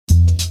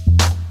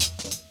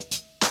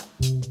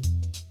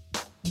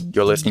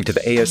You're listening to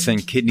the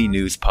ASN Kidney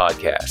News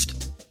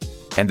Podcast.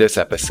 In this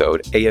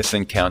episode,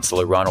 ASN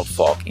counselor Ronald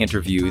Falk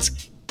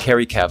interviews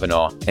Carrie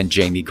Cavanaugh and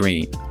Jamie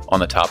Green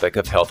on the topic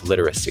of health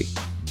literacy.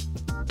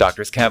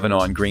 Doctors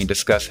Cavanaugh and Green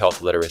discuss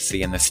health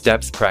literacy and the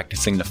steps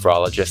practicing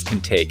nephrologists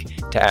can take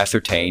to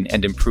ascertain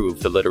and improve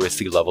the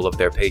literacy level of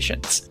their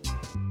patients.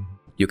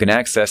 You can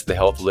access the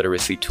Health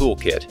Literacy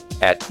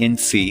Toolkit at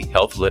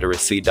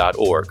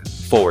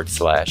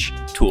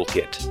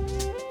nchealthliteracy.org/toolkit.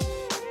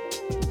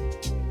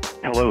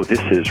 Hello, this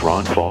is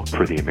Ron Falk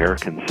for the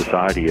American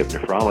Society of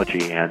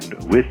Nephrology, and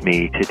with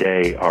me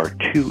today are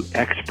two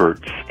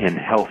experts in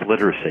health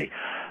literacy.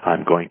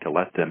 I'm going to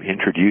let them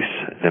introduce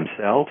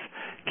themselves.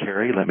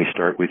 Carrie, let me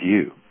start with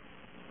you.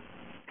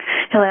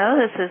 Hello,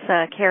 this is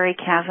Carrie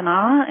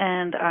Cavanaugh,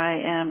 and I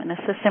am an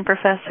assistant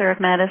professor of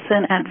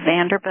medicine at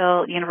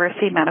Vanderbilt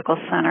University Medical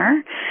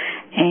Center,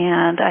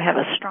 and I have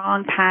a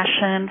strong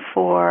passion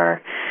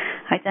for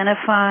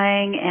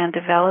identifying and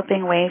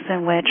developing ways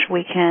in which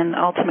we can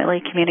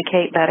ultimately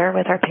communicate better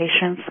with our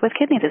patients with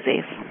kidney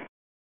disease.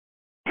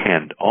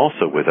 And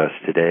also with us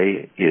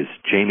today is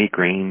Jamie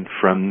Green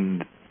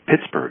from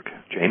Pittsburgh.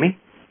 Jamie?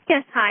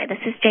 Yes, hi,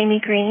 this is Jamie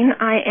Green.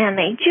 I am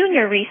a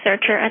junior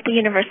researcher at the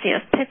University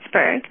of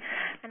Pittsburgh,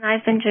 and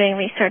I've been doing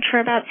research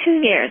for about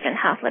 2 years in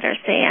health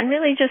literacy and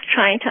really just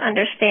trying to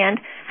understand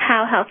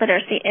how health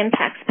literacy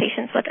impacts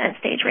patients with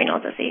end-stage renal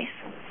disease.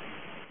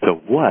 So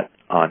what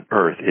on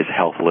earth is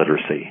health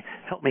literacy?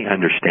 Help me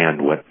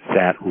understand what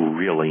that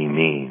really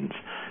means.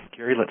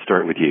 Carrie, let's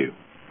start with you.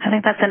 I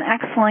think that's an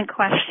excellent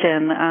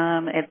question.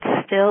 It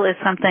still is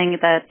something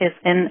that is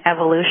in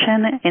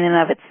evolution in and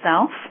of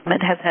itself.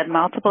 It has had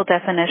multiple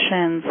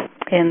definitions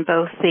in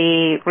both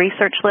the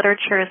research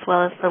literature as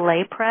well as the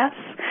lay press.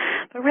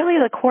 But really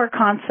the core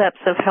concepts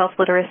of health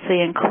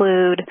literacy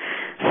include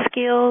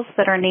skills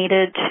that are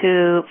needed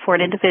for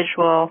an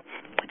individual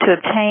to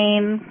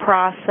obtain,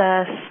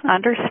 process,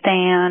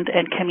 understand,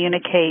 and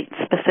communicate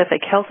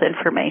specific health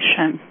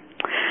information.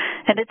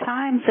 And at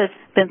times it's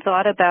been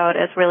thought about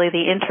as really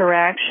the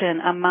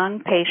interaction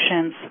among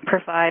patients,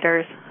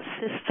 providers,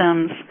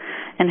 systems,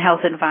 and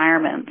health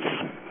environments.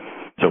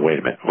 So wait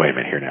a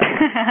minute here now.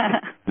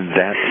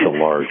 That's a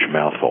large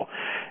mouthful.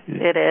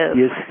 It is.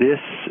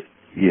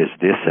 Is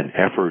this an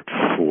effort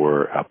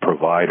for a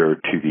provider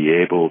to be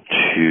able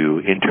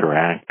to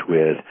interact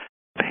with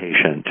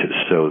patient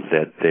so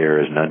that there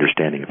is an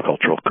understanding of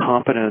cultural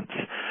competence,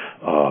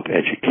 of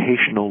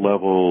educational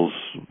levels?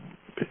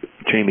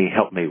 Jamie,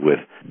 help me with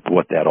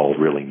what that all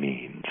really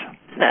means.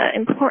 The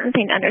important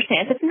thing to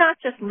understand is it's not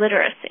just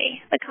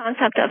literacy. The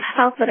concept of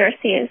health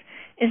literacy is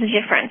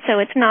different. So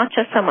it's not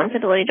just someone's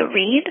ability to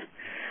read,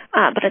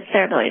 but it's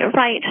their ability to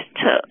write,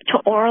 to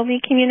orally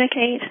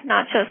communicate,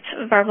 not just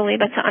verbally,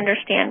 but to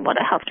understand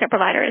what a healthcare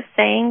provider is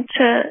saying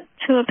to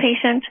a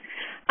patient,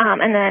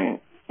 and then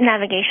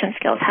navigation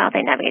skills, how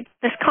they navigate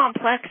this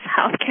complex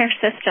healthcare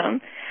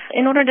system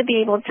in order to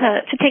be able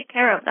to take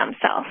care of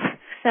themselves.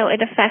 So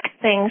it affects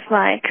things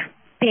like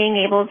being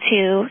able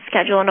to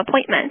schedule an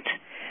appointment,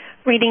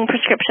 reading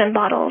prescription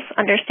bottles,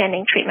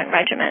 understanding treatment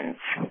regimens,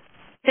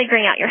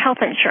 figuring out your health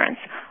insurance.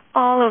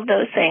 All of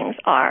those things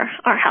are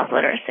health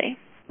literacy.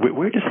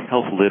 Where does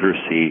health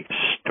literacy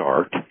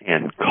start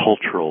and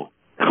cultural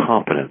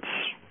competence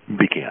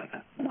begin?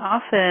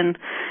 Often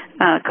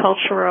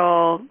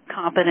cultural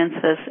competence,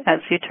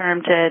 as you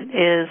termed it,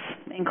 is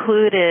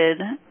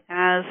included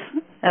as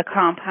a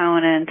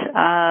component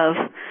of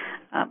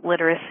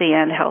literacy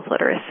and health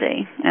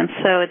literacy. And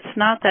so it's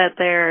not that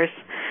there's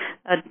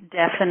a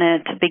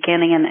definite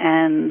beginning and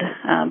end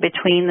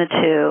between the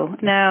two,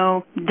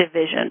 no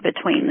division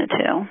between the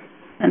two.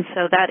 And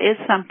so that is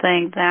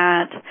something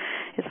that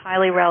is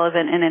highly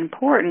relevant and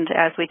important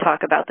as we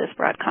talk about this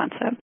broad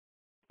concept.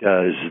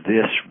 Does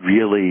this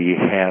really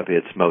have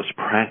its most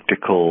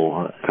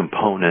practical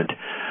component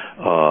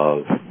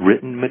of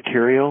written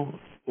material,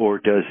 or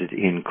does it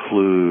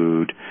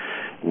include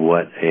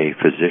what a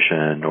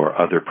physician or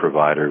other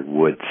provider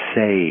would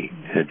say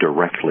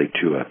directly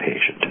to a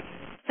patient?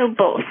 So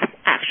both,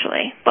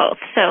 actually, both.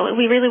 So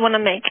we really want to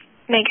make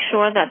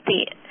sure that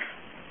the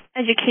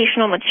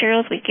educational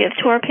materials we give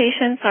to our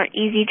patients are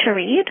easy to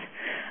read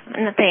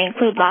and that they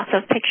include lots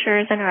of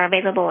pictures and are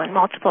available in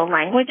multiple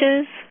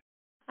languages.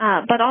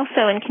 But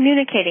also in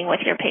communicating with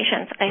your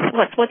patients,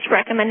 what's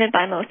recommended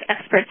by most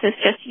experts is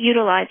just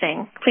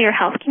utilizing clear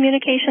health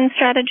communication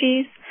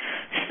strategies.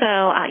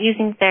 So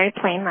using very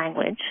plain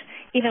language.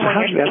 Even when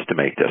how do you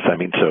estimate this? I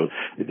mean, so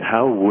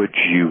how would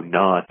you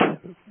not,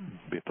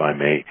 if I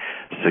may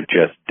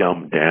suggest,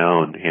 dumb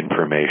down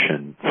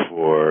information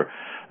for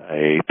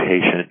a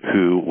patient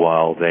who,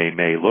 while they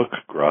may look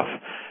gruff,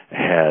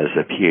 has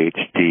a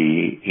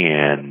PhD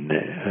in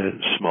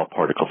small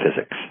particle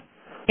physics?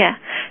 Yeah.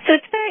 So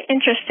it's very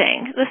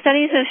interesting. The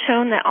studies have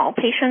shown that all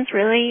patients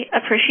really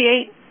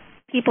appreciate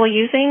people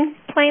using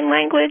plain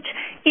language,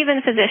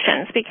 even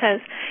physicians,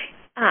 because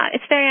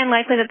it's very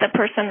unlikely that the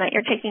person that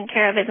you're taking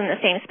care of is in the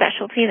same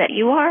specialty that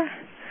you are.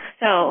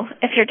 So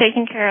if you're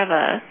taking care of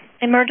a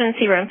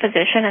emergency room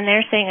physician and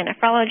they're seeing a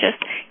nephrologist,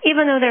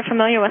 even though they're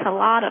familiar with a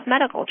lot of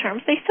medical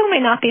terms, they still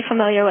may not be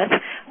familiar with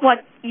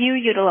what you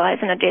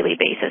utilize on a daily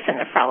basis in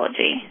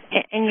nephrology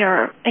in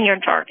your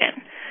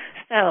jargon.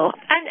 So,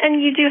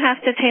 and you do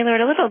have to tailor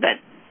it a little bit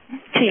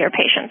to your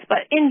patients,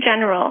 but in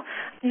general,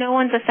 no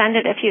one's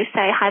offended if you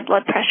say high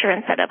blood pressure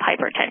instead of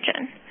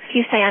hypertension. If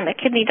you say I'm a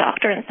kidney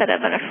doctor instead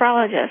of a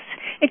nephrologist,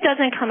 it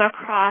doesn't come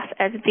across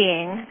as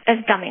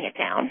dumbing it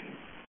down.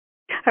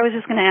 I was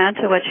just going to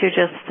add to what you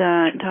just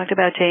talked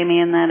about,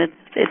 Jamie, in that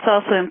it's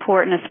also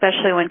important,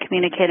 especially when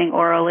communicating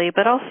orally,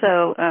 but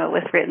also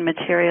with written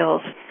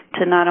materials,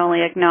 to not only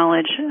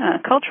acknowledge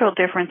cultural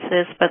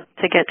differences, but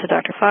to get to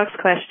Dr. Falk's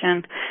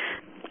question,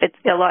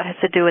 a lot has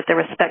to do with the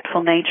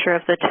respectful nature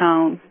of the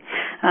tone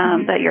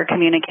that you're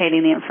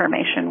communicating the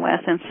information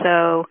with. And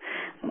so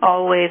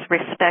always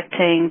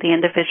respecting the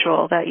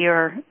individual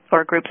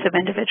or groups of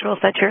individuals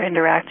that you're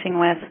interacting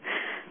with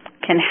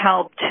can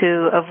help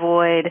to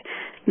avoid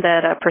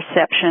that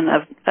perception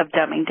of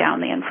dumbing down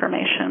the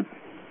information.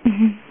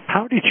 Mm-hmm.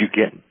 How did you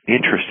get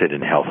interested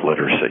in health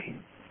literacy?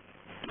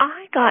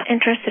 I got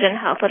interested in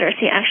health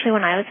literacy actually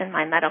when I was in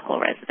my medical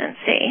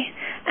residency,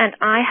 and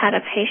I had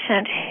a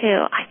patient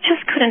who I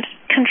just couldn't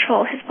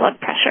control his blood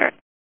pressure.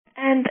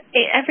 And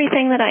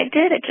everything that I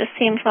did, it just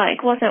seemed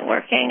like wasn't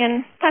working,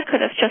 and that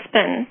could have just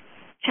been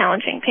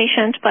challenging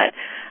patient, but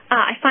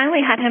I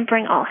finally had him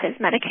bring all his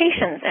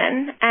medications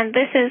in, and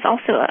this is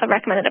also a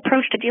recommended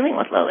approach to dealing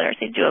with low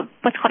literacy, do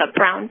what's called a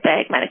brown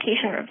bag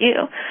medication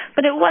review.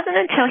 But it wasn't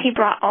until he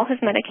brought all his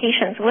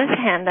medications with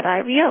him that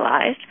I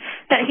realized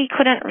that he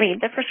couldn't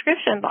read the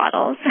prescription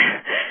bottles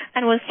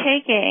and was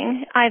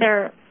taking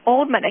either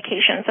old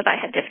medications that I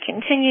had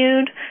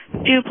discontinued,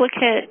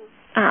 duplicate,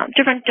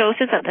 different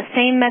doses of the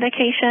same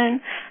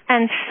medication,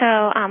 and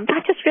so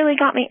that just really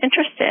got me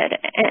interested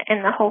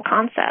in the whole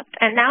concept.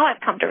 And now I've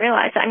come to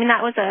realize that,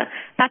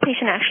 that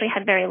patient actually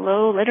had very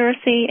low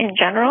literacy in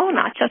general,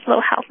 not just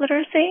low health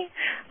literacy,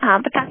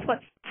 but that's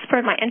what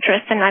spurred my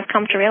interest, and I've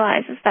come to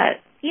realize is that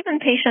even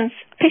patients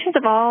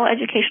of all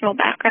educational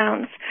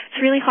backgrounds,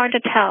 it's really hard to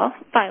tell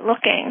by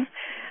looking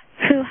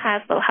who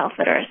has low health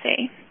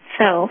literacy.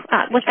 So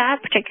with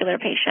that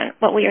particular patient,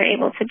 what we were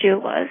able to do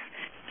was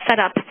set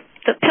up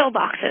the pill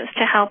boxes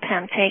to help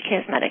him take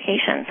his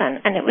medications,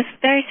 and it was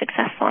very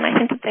successful. And I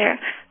think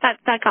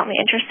that got me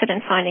interested in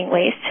finding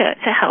ways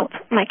to help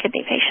my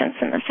kidney patients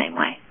in the same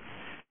way.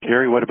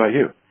 Carrie, what about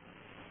you?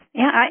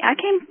 Yeah, I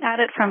came at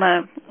it from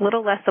a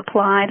little less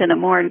applied and a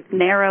more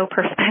narrow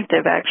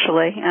perspective,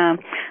 actually.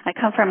 I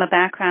come from a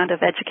background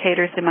of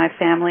educators in my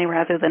family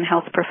rather than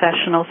health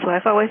professionals, so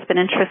I've always been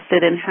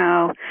interested in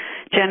how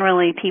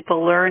generally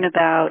people learn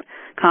about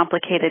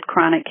complicated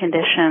chronic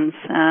conditions.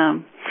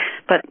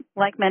 But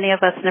like many of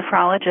us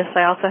nephrologists,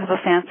 I also have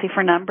a fancy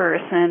for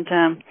numbers.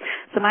 And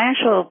so my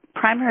actual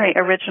primary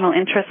original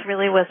interest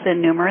really was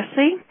in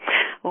numeracy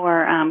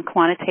or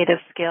quantitative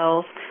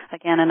skills,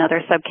 again,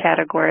 another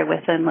subcategory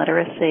within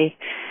literacy.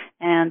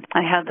 And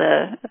I had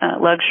the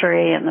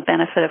luxury and the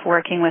benefit of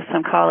working with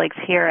some colleagues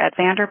here at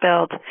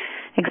Vanderbilt,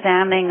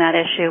 examining that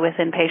issue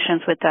within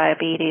patients with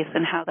diabetes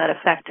and how that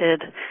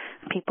affected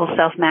people's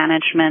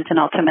self-management and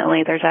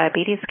ultimately their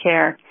diabetes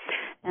care.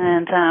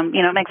 And,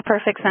 it makes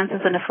perfect sense as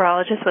a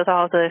nephrologist with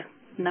all the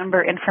number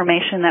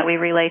information that we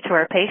relay to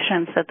our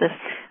patients that this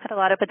had a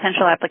lot of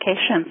potential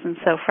applications. And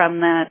so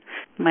from that,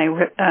 my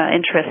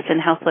interest in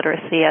health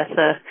literacy as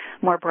a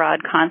more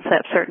broad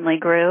concept certainly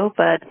grew,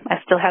 but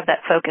I still have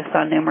that focus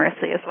on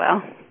numeracy as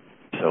well.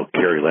 So,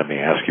 Carrie, let me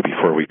ask you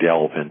before we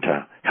delve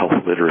into health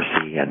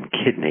literacy and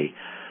kidney,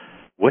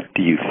 what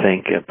do you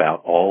think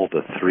about all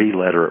the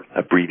three-letter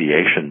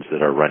abbreviations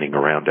that are running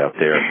around out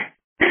there?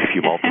 If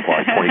you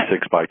multiply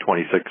 26 by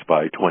 26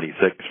 by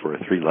 26 for a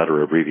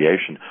three-letter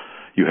abbreviation,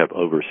 you have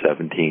over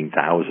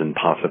 17,000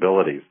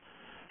 possibilities.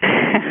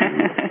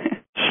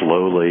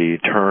 Slowly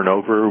turn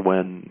over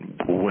when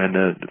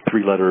a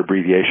three-letter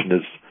abbreviation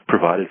is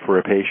provided for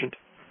a patient?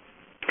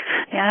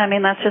 Yeah,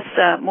 that's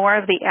just more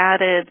of the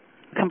added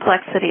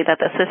complexity that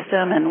the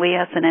system and we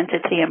as an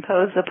entity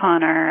impose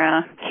upon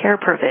our care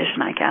provision,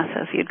 I guess,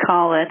 as you'd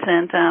call it.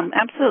 And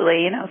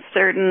absolutely,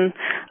 certain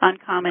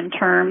uncommon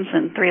terms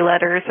and three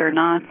letters are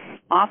not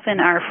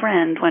often our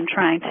friend when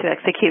trying to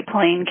execute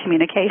plain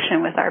communication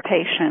with our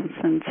patients.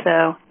 And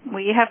so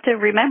we have to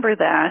remember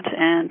that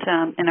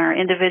and in our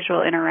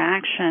individual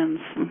interactions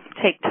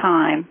take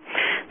time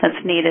that's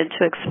needed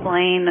to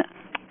explain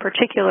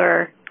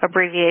particular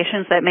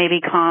abbreviations that may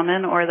be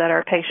common or that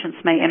our patients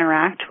may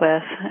interact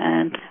with,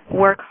 and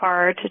work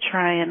hard to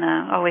try and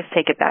always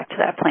take it back to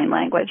that plain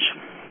language.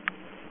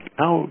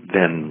 How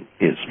then,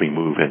 as we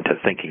move into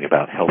thinking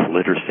about health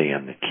literacy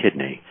and the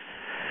kidney,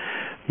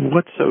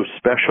 what's so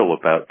special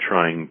about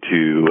trying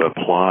to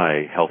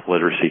apply health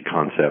literacy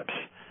concepts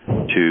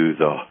to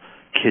the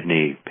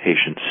kidney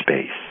patient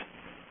space?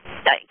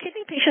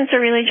 Kidney patients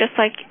are really just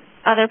like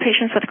other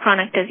patients with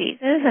chronic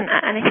diseases, and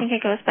I think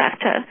it goes back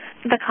to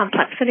the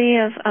complexity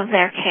of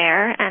their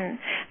care. And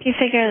if you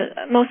figure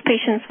most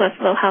patients with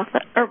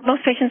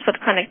most patients with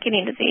chronic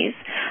kidney disease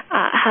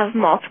have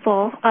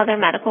multiple other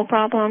medical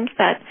problems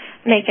that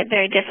make it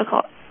very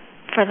difficult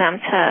for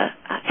them to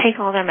take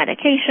all their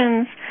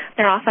medications.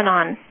 They're often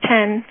on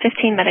 10,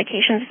 15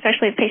 medications,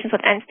 especially patients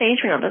with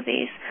end-stage renal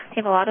disease.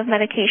 They have a lot of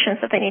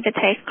medications that they need to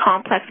take,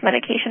 complex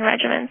medication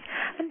regimens,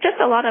 and just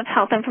a lot of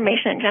health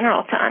information in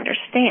general to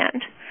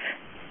understand.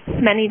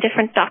 Many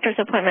different doctor's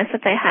appointments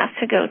that they have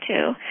to go to,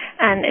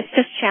 and it's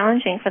just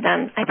challenging for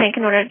them, I think,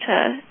 in order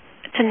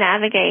to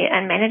navigate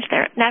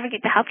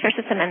the healthcare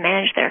system and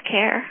manage their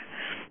care.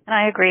 And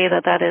I agree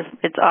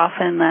it's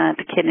often that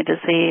kidney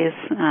disease,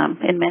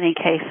 in many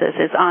cases,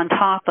 is on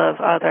top of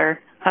other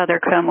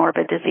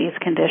comorbid disease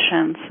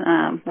conditions,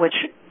 which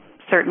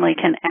certainly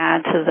can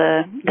add to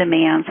the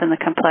demands and the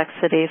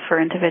complexities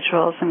for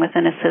individuals and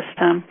within a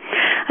system.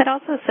 I'd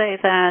also say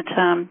that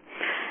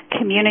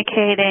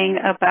communicating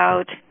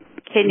about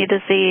kidney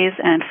disease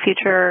and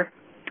future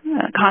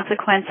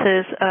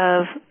consequences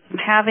of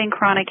having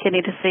chronic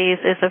kidney disease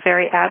is a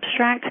very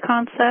abstract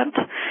concept.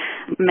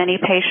 Many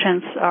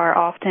patients are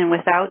often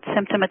without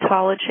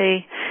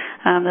symptomatology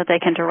that they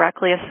can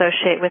directly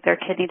associate with their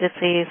kidney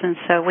disease, and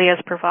so we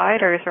as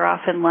providers are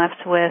often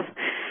left with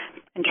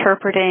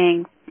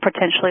interpreting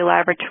potentially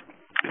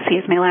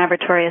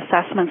laboratory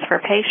assessments for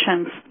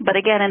patients, but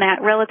again in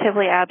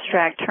relatively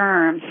abstract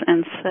terms,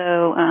 and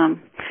so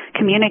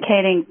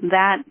communicating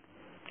that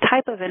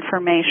type of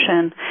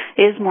information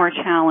is more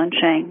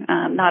challenging,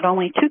 not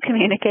only to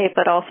communicate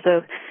but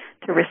also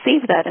to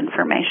receive that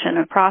information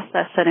and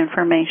process that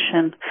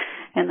information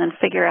and then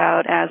figure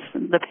out as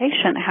the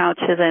patient how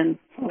to then,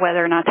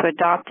 whether or not to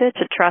adopt it,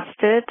 to trust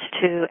it,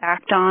 to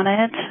act on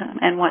it,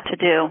 and what to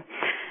do.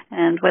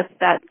 And with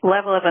that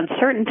level of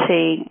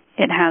uncertainty,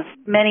 it has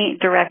many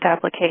direct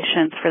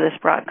applications for this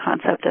broad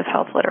concept of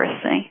health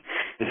literacy.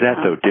 Is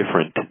that, though,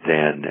 different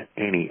than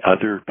any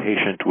other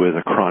patient with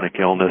a chronic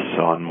illness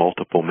on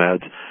multiple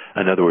meds?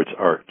 In other words,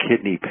 are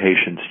kidney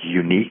patients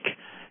unique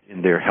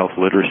in their health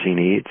literacy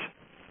needs?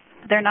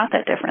 They're not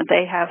that different.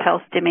 They have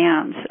health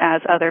demands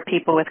as other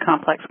people with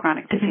complex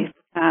chronic disease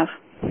have.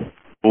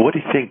 Well, what do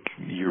you think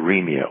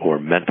uremia or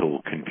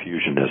mental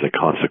confusion as a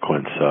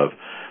consequence of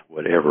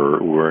whatever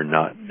we're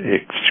not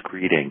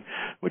excreting,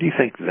 what do you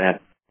think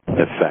that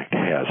effect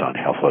has on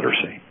health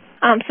literacy?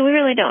 So we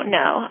really don't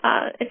know.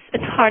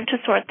 It's hard to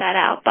sort that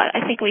out, but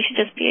I think we should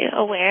just be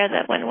aware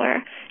that when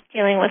we're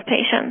dealing with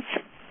patients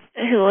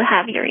who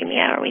have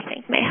uremia or we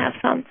think may have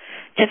some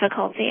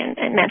difficulty in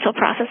mental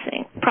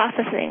processing,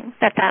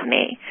 that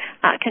may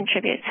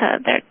contribute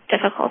to their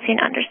difficulty in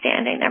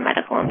understanding their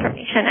medical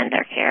information and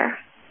their care.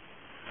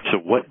 So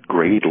what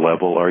grade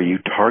level are you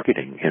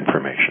targeting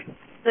information?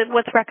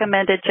 What's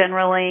recommended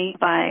generally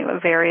by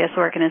various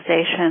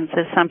organizations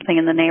is something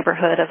in the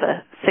neighborhood of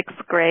a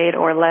 6th grade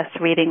or less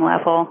reading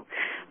level,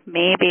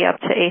 maybe up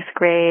to 8th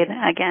grade.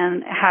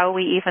 Again, how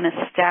we even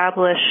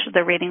establish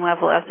the reading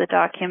level of the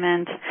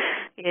document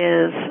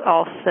is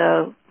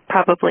also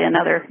probably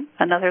another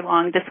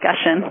long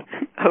discussion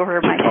over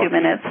my 2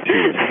 minutes. To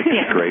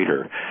a 6th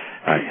grader,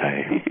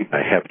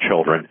 I have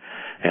children,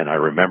 and I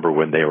remember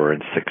when they were in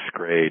 6th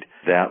grade,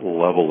 that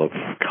level of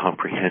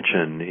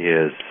comprehension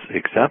is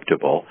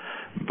acceptable,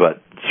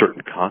 but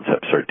certain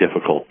concepts are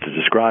difficult to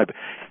describe.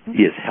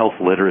 Is health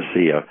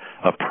literacy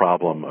a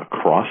problem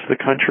across the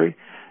country?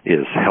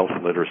 Is health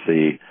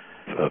literacy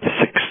of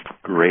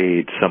 6th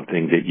grade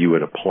something that you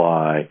would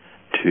apply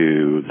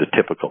to the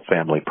typical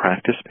family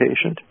practice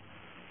patient?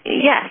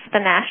 Yes,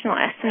 the national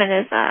estimate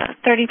is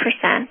 30%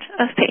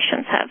 of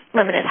patients have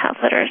limited health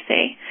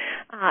literacy.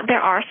 There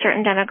are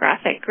certain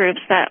demographic groups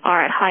that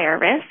are at higher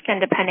risk,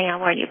 and depending on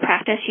where you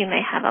practice, you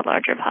may have a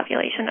larger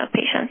population of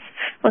patients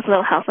with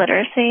low health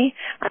literacy.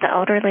 The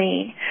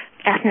elderly,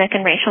 ethnic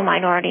and racial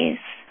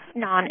minorities,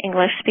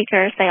 non-English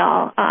speakers, they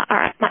all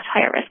are at much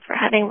higher risk for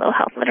having low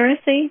health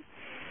literacy.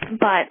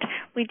 But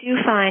we do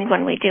find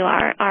when we do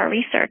our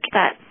research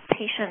that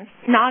patients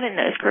not in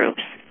those groups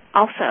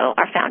also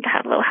are found to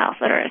have low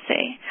health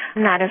literacy.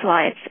 And that is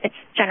why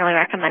it's generally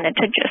recommended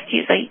to just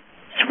use a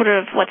sort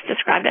of what's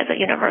described as a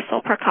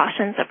universal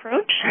precautions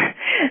approach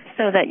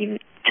so that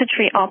to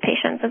treat all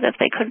patients as if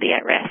they could be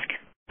at risk.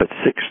 But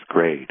 6th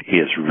grade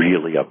is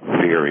really a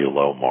very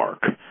low mark.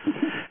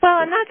 Well,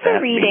 and that's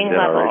a reading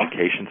level. Our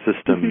education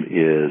system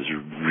is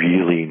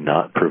really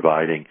not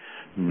providing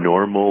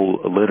normal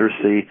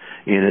literacy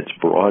in its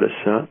broadest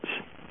sense?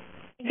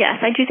 Yes,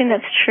 I do think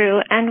that's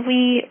true. And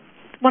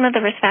one of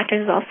the risk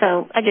factors is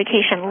also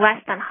education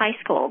less than high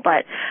school,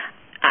 but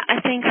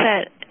I think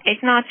that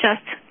it's not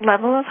just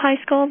level of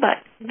high school, but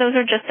those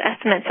are just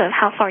estimates of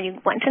how far you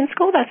went in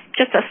school. That's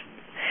just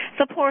it's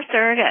a poor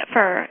surrogate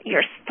for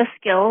the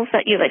skills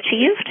that you've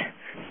achieved.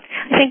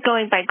 I think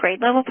going by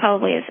grade level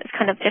probably is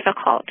kind of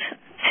difficult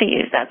to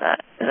use as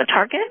a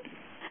target.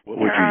 What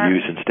would you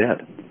use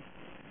instead?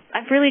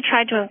 I've really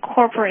tried to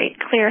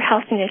incorporate clear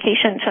health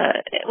communication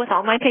with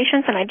all my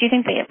patients, and I do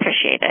think they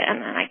appreciate it,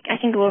 and I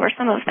can go over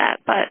some of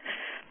that. But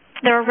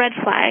there are red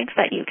flags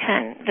that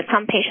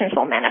some patients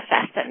will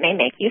manifest that may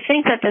make you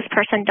think that this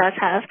person does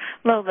have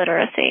low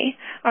literacy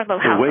or low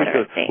health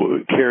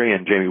literacy. Carrie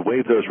and Jamie,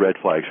 wave those red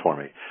flags for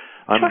me.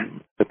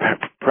 I'm a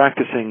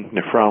practicing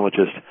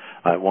nephrologist.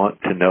 I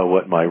want to know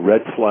what my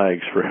red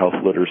flags for health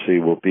literacy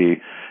will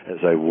be as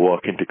I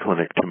walk into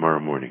clinic tomorrow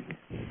morning.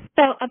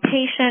 So a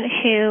patient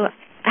who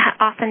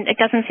often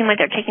it doesn't seem like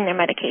they're taking their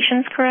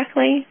medications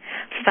correctly,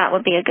 so that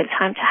would be a good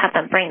time to have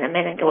them bring them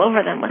in and go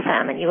over them with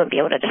them, and you would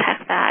be able to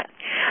detect that.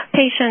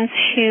 Patients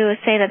who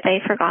say that they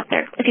forgot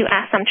if you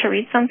ask them to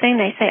read something,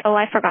 they say, oh,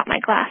 I forgot my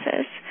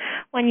glasses.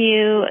 When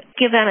you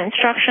give them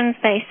instructions,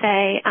 they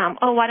say,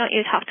 oh, why don't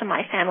you talk to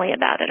my family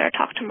about it, or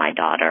talk to my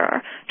daughter,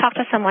 or talk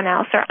to someone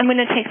else, or I'm going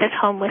to take this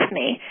home with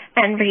me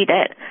and read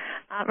it.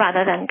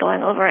 Rather than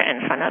going over it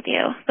in front of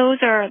you.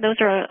 Those are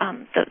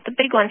the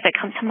big ones that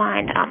come to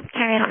mind.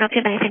 Carrie, I don't know if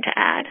you have anything to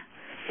add.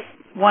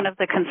 One of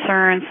the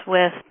concerns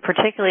with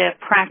particularly a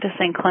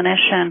practicing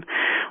clinician,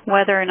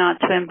 whether or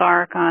not to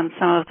embark on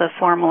some of the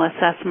formal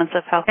assessments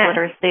of health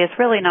literacy is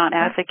really not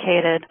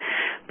advocated,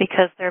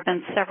 because there have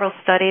been several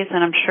studies,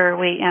 and I'm sure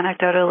we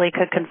anecdotally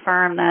could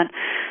confirm that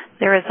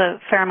there is a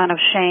fair amount of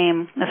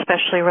shame,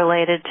 especially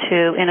related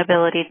to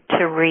inability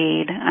to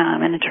read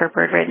and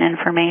interpret written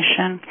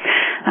information.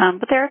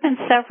 But there have been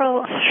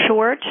several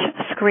short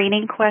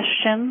screening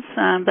questions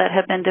that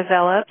have been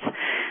developed.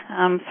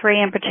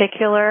 3 in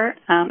particular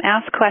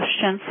ask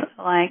questions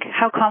like,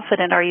 how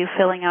confident are you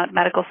filling out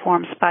medical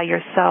forms by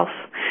yourself?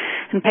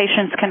 And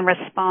patients can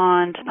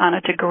respond on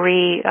a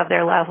degree of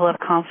their level of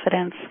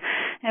confidence.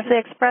 And if they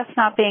express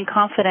not being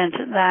confident,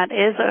 that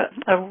is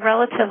a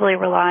relatively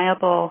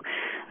reliable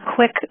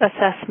quick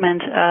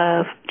assessment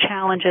of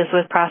challenges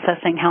with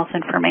processing health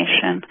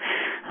information.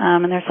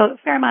 And there's a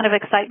fair amount of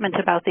excitement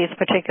about these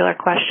particular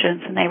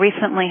questions, and they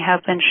recently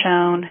have been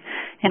shown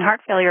in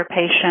heart failure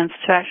patients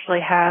to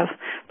actually have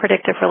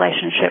predictive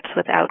relationships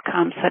with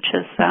outcomes such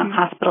as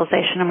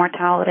hospitalization and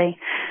mortality.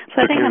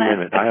 So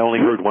I only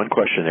heard one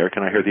question there.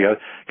 Can I hear the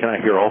other? Can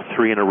I hear all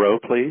 3 in a row,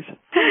 please?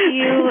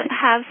 You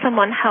have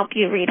someone help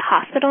you read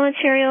hospital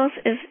materials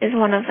is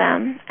one of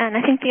them, and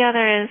I think the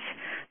other is,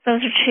 those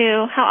are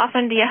 2. How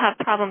often do you have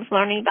problems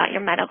learning about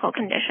your medical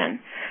condition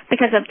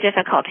because of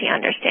difficulty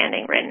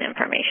understanding written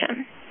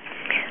information?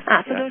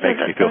 That makes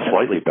me feel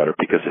slightly better,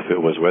 because if it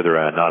was whether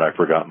or not I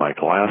forgot my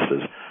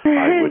glasses,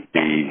 I would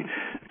be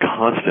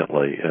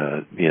constantly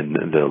in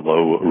the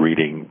low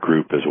reading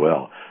group as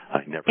well.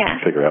 I never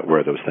can figure out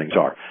where those things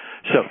are.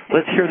 So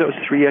let's hear those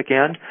 3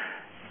 again.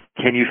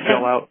 Can you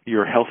fill out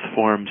your health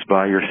forms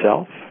by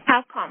yourself?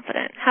 How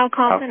confident? How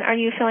confident are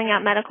you filling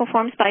out medical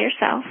forms by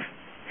yourself?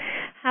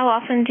 How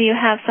often do you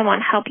have someone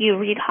help you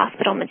read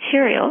hospital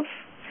materials?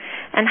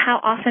 And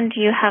how often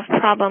do you have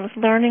problems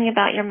learning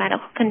about your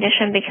medical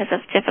condition because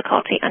of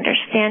difficulty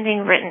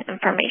understanding written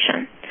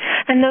information?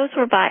 And those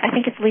were by, I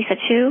think it's Lisa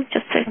Chu,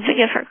 just to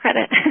give her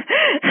credit,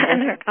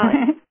 and her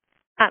colleagues.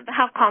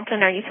 How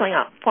confident are you filling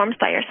out forms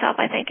by yourself,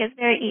 I think, is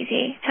very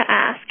easy to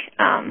ask,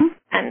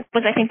 and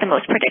was, I think, the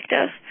most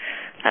predictive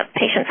of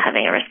patients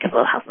having a risk of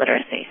low health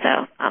literacy.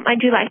 So I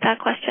do like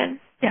that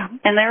question. Yeah,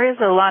 and there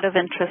is a lot of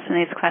interest in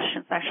these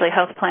questions. Actually,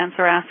 health plans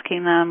are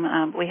asking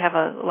them. We have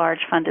a large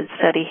funded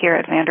study here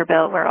at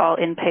Vanderbilt where all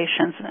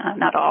inpatients,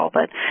 not all,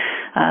 but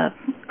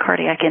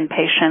cardiac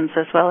inpatients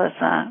as well as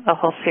a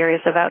whole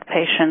series of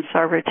outpatients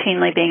are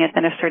routinely being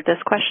administered those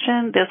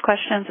questions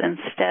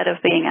instead of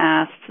being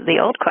asked.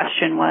 The old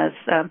question was,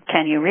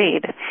 can you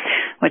read?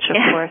 Which, of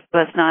course,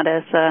 was not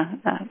as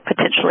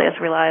potentially as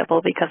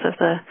reliable because of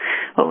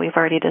what we've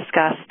already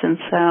discussed.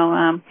 And so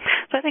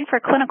I think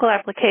for clinical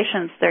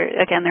applications,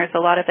 there's a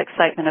lot of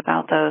excitement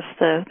about those.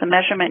 The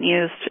measurement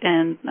used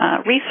in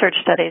research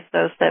studies,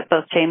 those that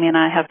both Jamie and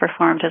I have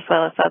performed as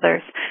well as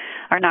others,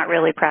 are not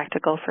really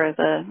practical for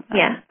the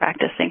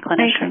practicing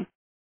clinician.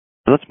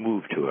 Let's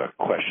move to a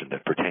question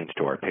that pertains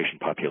to our patient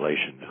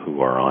population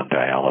who are on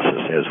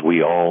dialysis. As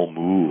we all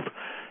move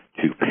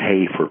to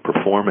pay for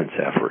performance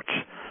efforts,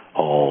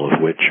 all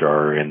of which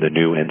are in the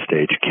new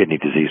end-stage kidney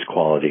disease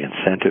quality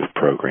incentive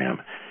program,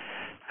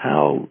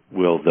 how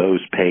will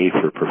those pay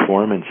for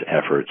performance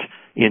efforts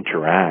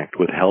interact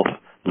with health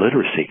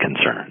literacy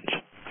concerns?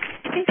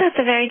 I think that's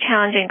a very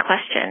challenging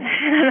question,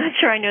 and I'm not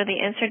sure I know the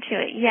answer to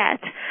it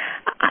yet.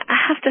 I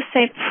have to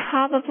say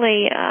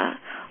probably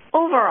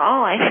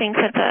overall I think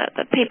that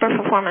the paper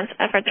performance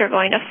efforts are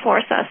going to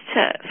force us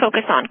to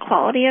focus on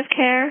quality of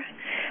care,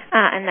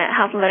 and that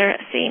health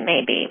literacy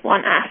may be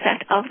one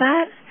aspect of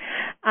that.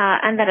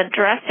 And that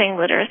addressing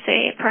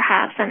literacy,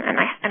 perhaps,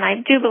 and I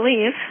do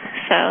believe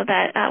so,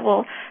 that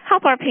will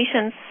help our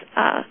patients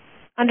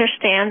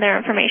understand their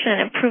information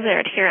and improve their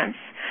adherence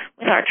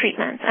with our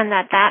treatments, and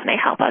that may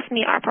help us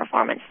meet our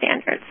performance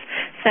standards.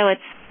 So I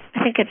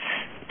think it's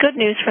good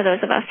news for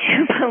those of us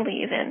who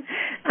believe in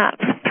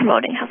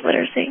promoting health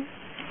literacy.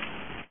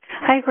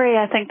 I agree.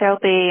 I think there'll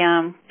be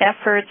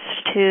efforts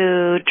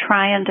to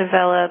try and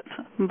develop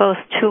both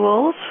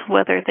tools,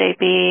 whether they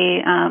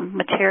be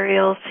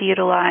materials to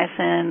utilize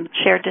in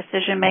shared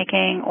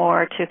decision-making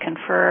or to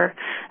confer,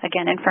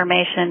 again,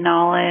 information,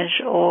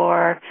 knowledge,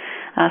 or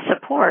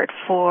support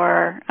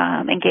for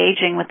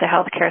engaging with the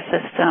healthcare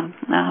system,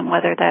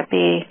 whether that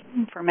be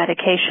for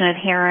medication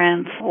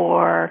adherence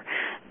or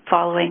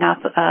following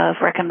up of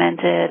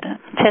recommended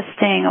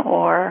testing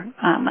or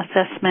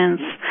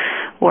assessments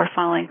or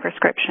following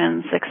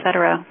prescriptions,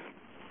 etc.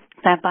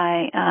 That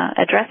by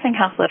addressing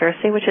health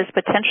literacy, which is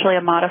potentially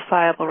a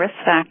modifiable risk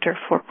factor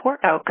for poor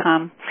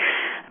outcome,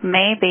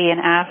 may be an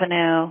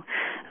avenue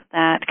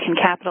that can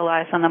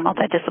capitalize on the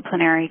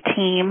multidisciplinary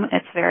team,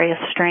 its various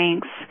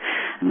strengths,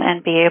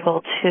 and be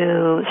able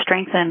to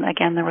strengthen,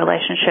 again, the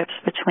relationships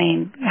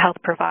between health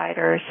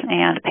providers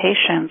and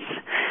patients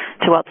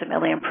to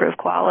ultimately improve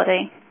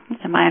quality.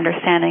 And my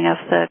understanding of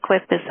the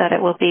QIP is that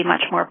it will be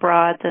much more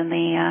broad than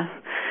the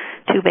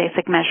two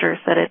basic measures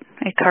that it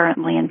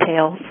currently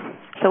entails.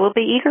 So we'll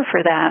be eager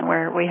for that,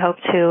 where we hope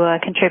to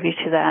contribute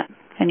to that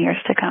in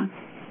years to come.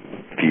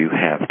 You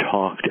have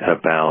talked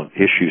about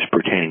issues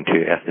pertaining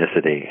to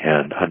ethnicity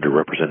and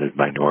underrepresented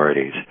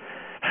minorities.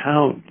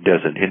 How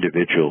does an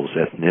individual's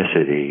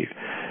ethnicity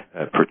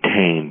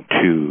pertain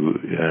to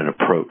an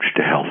approach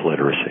to health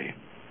literacy?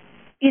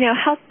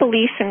 Health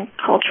beliefs and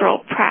cultural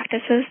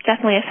practices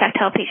definitely affect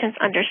how patients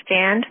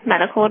understand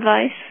medical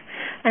advice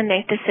and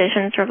make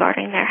decisions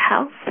regarding their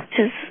health,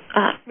 which is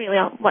really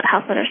what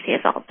health literacy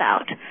is all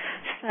about.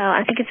 So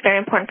I think it's very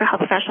important for health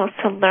professionals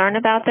to learn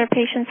about their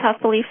patients' health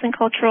beliefs and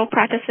cultural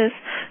practices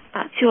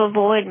to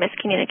avoid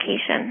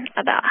miscommunication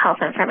about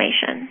health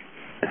information.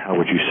 How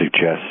would you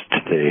suggest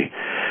the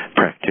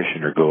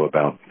practitioner go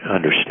about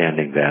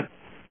understanding that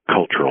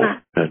cultural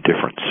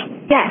difference?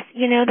 Yes,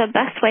 the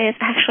best way is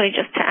actually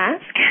just to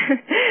ask.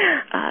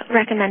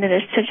 Recommended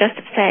is to just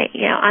say,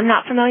 I'm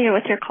not familiar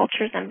with your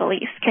cultures and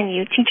beliefs. Can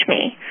you teach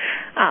me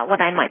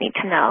what I might need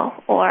to know?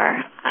 Or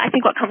I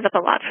think what comes up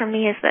a lot for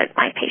me is that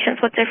my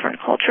patients with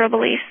different cultural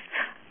beliefs,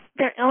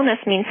 their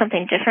illness means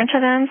something different to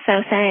them.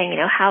 So saying,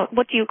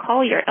 what do you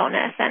call your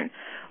illness and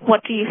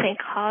what do you think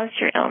caused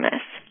your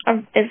illness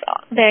is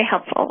very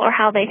helpful, or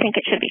how they think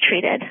it should be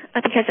treated,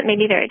 because it may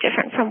be very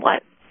different from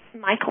what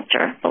my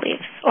culture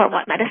believes or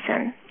what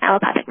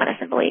allopathic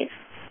medicine believes.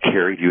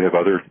 Carrie, do you have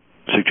other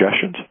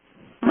suggestions?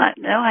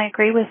 No, I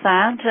agree with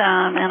that.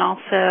 And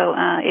also,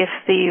 if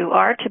you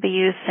are to be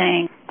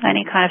using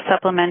any kind of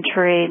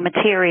supplementary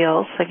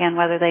materials, again,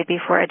 whether they be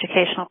for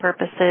educational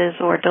purposes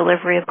or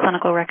delivery of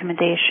clinical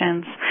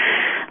recommendations,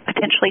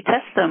 potentially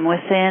test them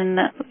within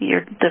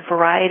the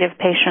variety of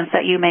patients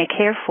that you may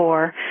care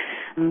for,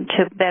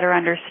 to better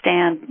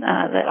understand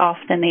that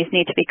often these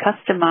need to be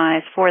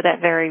customized for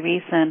that very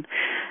reason,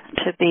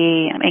 to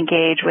be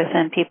engaged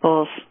within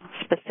people's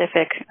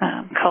specific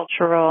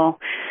cultural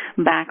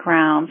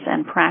backgrounds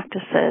and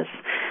practices.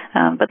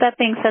 But that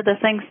being said, the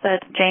things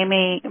that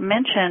Jamie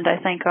mentioned, I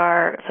think,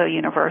 are so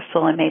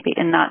universal and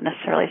not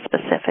necessarily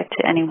specific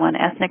to any one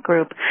ethnic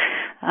group,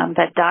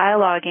 that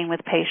dialoguing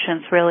with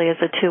patients really is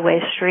a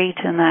two-way street,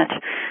 and that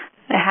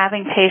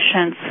having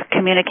patients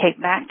communicate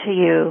back to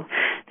you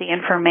the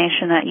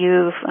information that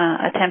you've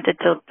attempted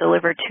to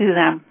deliver to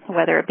them,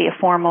 whether it be a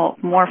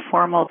more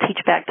formal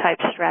teach-back type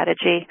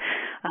strategy,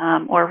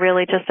 or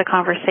really just a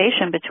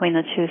conversation between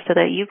the two, so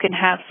that you can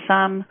have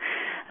some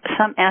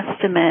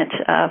estimate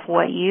of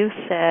what you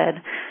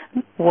said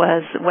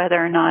was whether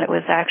or not it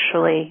was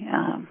actually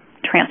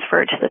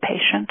transferred to the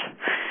patient.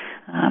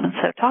 And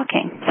so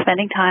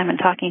spending time and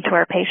talking to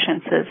our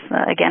patients is,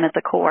 again, at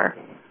the core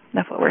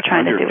of what we're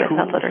trying to do with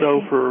health literacy.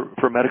 So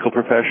for medical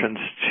professions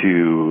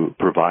to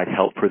provide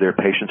help for their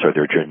patients, are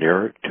there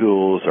generic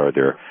tools? Are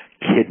there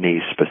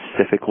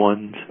kidney-specific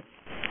ones?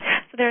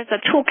 So there's a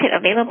toolkit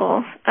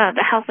available.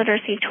 The Health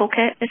Literacy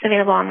Toolkit is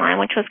available online,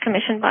 which was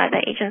commissioned by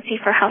the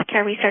Agency for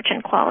Healthcare Research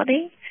and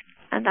Quality.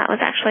 And that was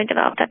actually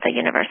developed at the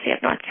University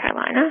of North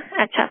Carolina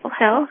at Chapel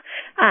Hill.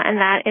 And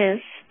that is,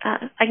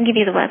 I can give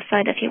you the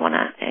website if you want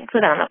to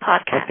include it on the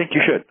podcast. I think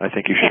you should.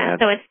 Yeah,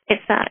 so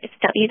it's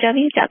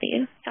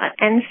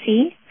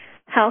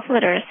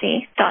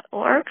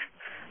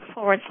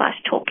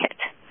www.nchealthliteracy.org/toolkit.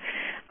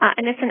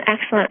 And it's an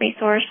excellent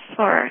resource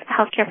for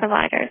healthcare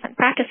providers and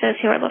practices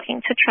who are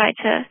looking to try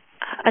to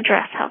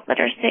address health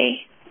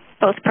literacy,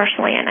 both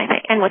personally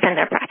and within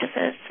their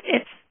practices.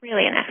 It's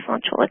really an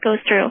excellent tool. It goes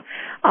through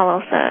all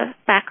of the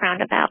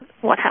background about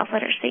what health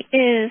literacy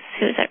is,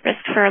 who's at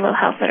risk for low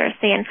health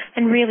literacy,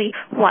 and really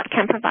what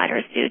can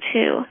providers do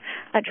to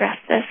address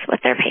this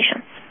with their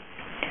patients.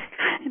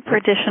 For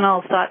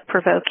additional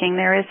thought-provoking,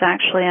 there is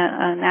actually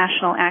a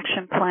national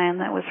action plan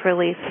that was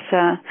released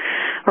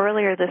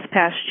earlier this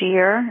past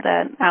year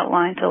that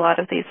outlines a lot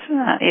of these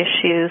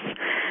issues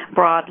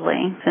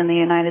broadly in the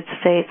United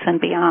States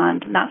and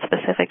beyond, not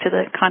specific to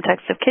the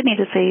context of kidney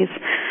disease,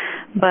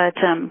 but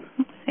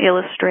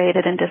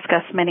illustrated and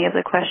discussed many of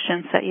the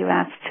questions that you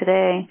asked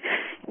today.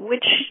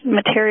 Which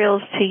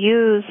materials to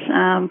use,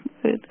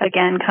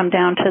 again, come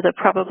down to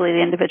probably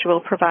the individual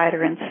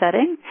provider and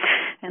setting,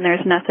 And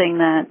there's nothing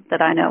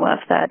that I know of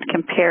that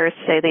compares,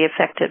 say, the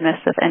effectiveness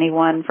of any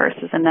one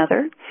versus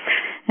another.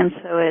 And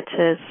so it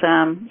is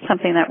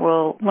something that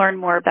we'll learn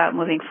more about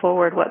moving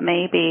forward, what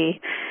may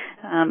be,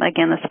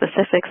 again, the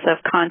specifics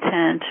of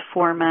content,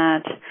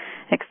 format,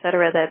 et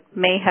cetera, that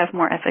may have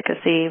more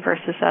efficacy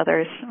versus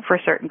others for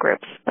certain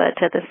groups.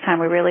 But at this time,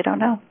 we really don't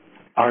know.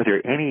 Are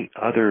there any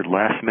other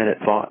last-minute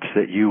thoughts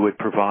that you would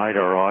provide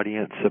our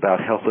audience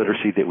about health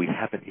literacy that we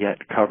haven't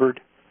yet covered?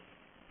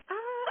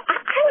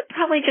 I would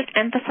probably just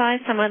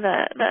emphasize some of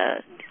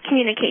the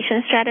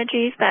communication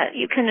strategies that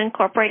you can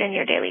incorporate in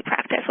your daily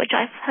practice, which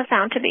I have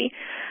found to be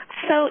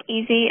so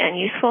easy and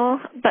useful,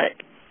 but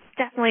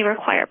definitely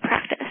require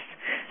practice.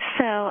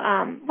 So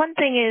one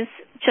thing is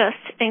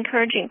just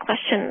encouraging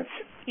questions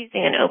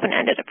using an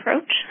open-ended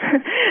approach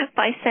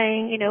by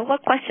saying,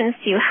 what questions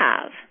do you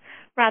have,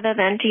 rather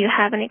than do you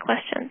have any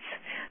questions?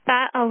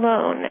 That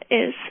alone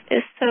is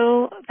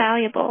so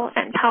valuable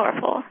and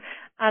powerful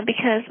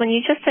because when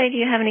you just say, do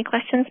you have any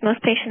questions,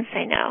 most patients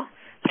say no.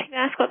 But if you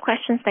ask what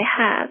questions they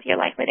have, you're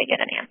likely to get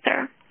an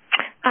answer.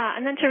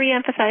 And then to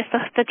reemphasize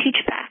the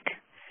teach-back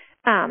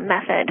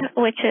method,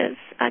 which is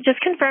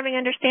just confirming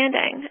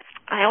understanding.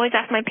 I always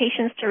ask my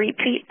patients to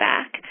repeat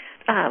back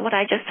what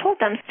I just told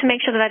them to make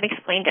sure that I've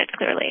explained it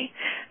clearly.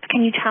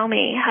 Can you tell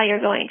me how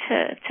you're going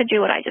to do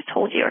what I just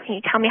told you, or can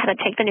you tell me how to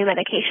take the new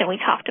medication we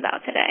talked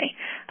about today?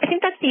 I think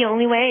that's the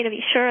only way to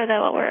be sure that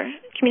what we're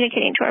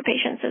communicating to our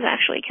patients is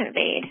actually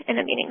conveyed in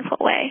a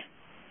meaningful way.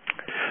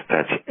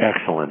 That's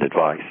excellent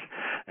advice.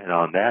 And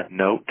on that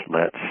note,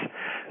 let's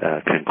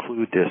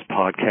conclude this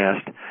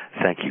podcast.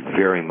 Thank you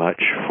very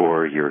much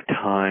for your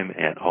time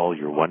and all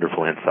your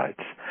wonderful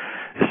insights.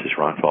 This is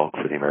Ron Falk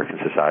for the American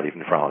Society of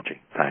Nephrology.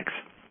 Thanks.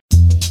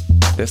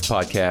 This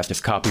podcast is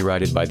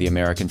copyrighted by the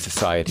American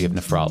Society of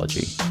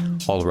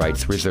Nephrology. All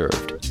rights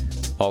reserved.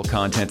 All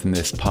content in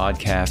this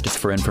podcast is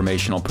for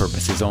informational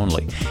purposes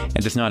only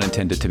and is not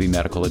intended to be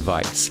medical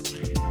advice.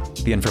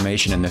 The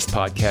information in this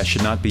podcast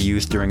should not be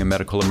used during a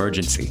medical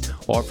emergency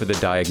or for the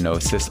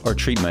diagnosis or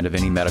treatment of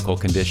any medical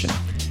condition.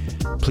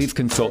 Please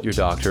consult your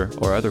doctor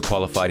or other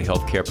qualified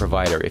healthcare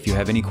provider if you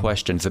have any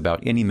questions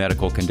about any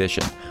medical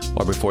condition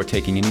or before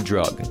taking any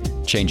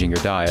drug, changing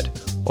your diet,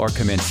 or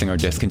commencing or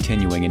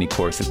discontinuing any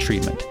course of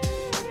treatment.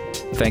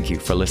 Thank you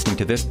for listening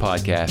to this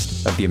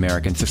podcast of the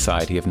American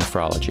Society of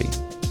Nephrology.